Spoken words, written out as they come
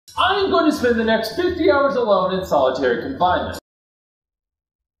I am going to spend the next 50 hours alone in solitary confinement.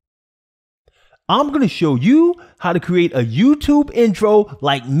 I'm going to show you how to create a YouTube intro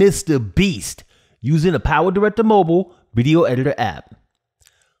like MrBeast using the PowerDirector mobile video editor app.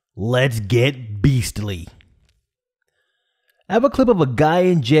 Let's get beastly. I have a clip of a guy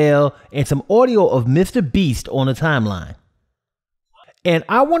in jail and some audio of MrBeast on the timeline. And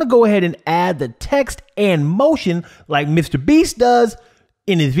I want to go ahead and add the text and motion like MrBeast does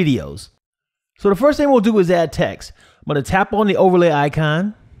in his videos. So the first thing we'll do is add text. I'm going to tap on the overlay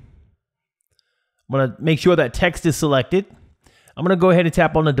icon. I'm going to make sure that text is selected. I'm going to go ahead and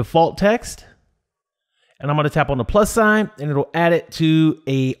tap on the default text. And I'm going to tap on the plus sign and it'll add it to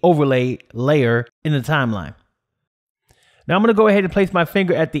a overlay layer in the timeline. Now I'm going to go ahead and place my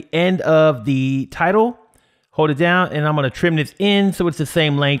finger at the end of the title, hold it down, and I'm going to trim this in so it's the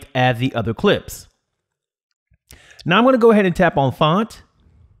same length as the other clips. Now I'm going to go ahead and tap on font.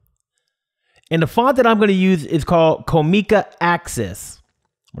 And the font that I'm going to use is called Comica Access.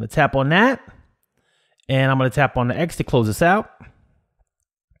 I'm going to tap on that. And I'm going to tap on the X to close this out.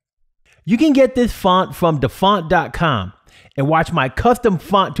 You can get this font from dafont.com and watch my custom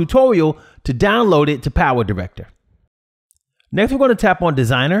font tutorial to download it to PowerDirector. Next, we're going to tap on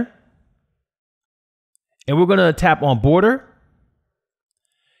Designer. And we're going to tap on Border.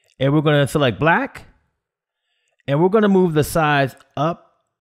 And we're going to select Black. And we're going to move the size up.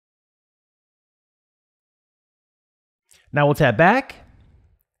 Now we'll tap back.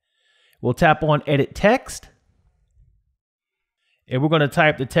 We'll tap on Edit Text. And we're going to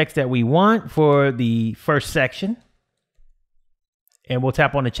type the text that we want for the first section. And we'll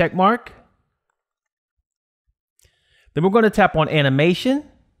tap on the check mark. Then we're going to tap on Animation.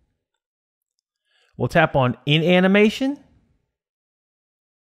 We'll tap on In Animation.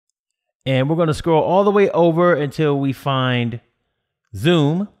 And we're going to scroll all the way over until we find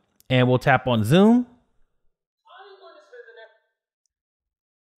Zoom. And we'll tap on Zoom.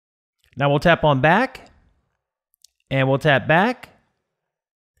 Now we'll tap on Back. And we'll tap Back.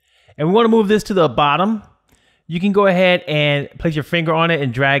 And we want to move this to the bottom. You can go ahead and place your finger on it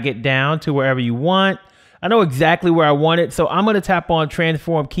and drag it down to wherever you want. I know exactly where I want it, so I'm going to tap on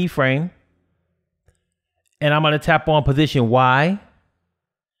Transform Keyframe. And I'm going to tap on Position Y.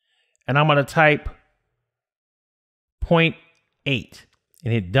 And I'm going to type 0.8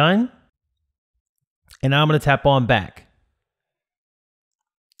 and hit Done. And now I'm going to tap on Back.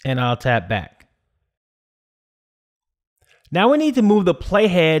 And I'll tap Back. Now we need to move the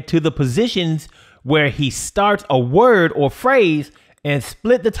playhead to the positions where he starts a word or phrase and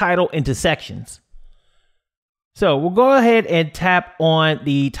split the title into sections. So we'll go ahead and tap on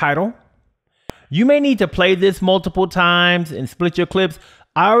the title. You may need to play this multiple times and split your clips.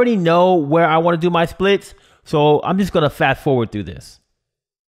 I already know where I want to do my splits, so I'm just going to fast forward through this.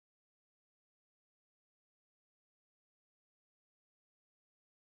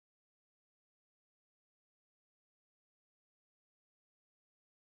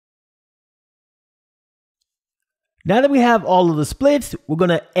 Now that we have all of the splits, we're going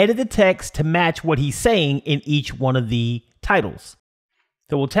to edit the text to match what he's saying in each one of the titles.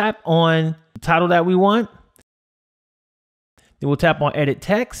 So we'll tap on the title that we want. Then we'll tap on Edit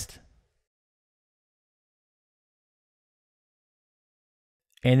Text.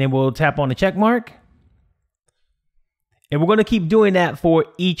 And then we'll tap on the check mark. And we're going to keep doing that for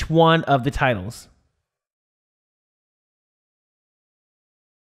each one of the titles.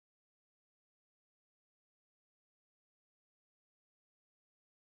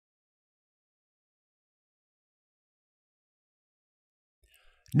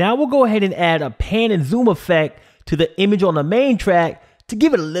 Now we'll go ahead and add a pan and zoom effect to the image on the main track to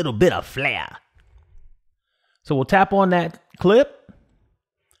give it a little bit of flair. So we'll tap on that clip,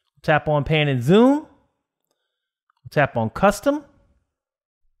 tap on pan and zoom, tap on custom.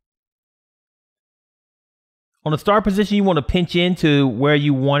 On the start position, you want to pinch into where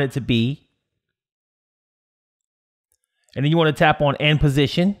you want it to be. And then you want to tap on end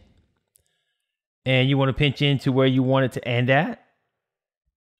position. And you want to pinch into where you want it to end at.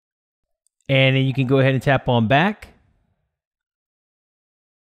 And then you can go ahead and tap on back.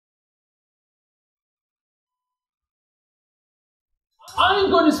 I am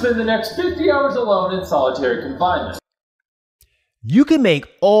going to spend the next 50 hours alone in solitary confinement. You can make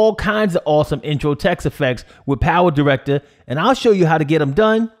all kinds of awesome intro text effects with PowerDirector, and I'll show you how to get them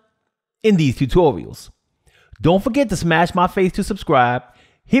done in these tutorials. Don't forget to smash my face to subscribe,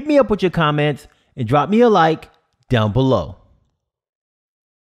 hit me up with your comments, and drop me a like down below.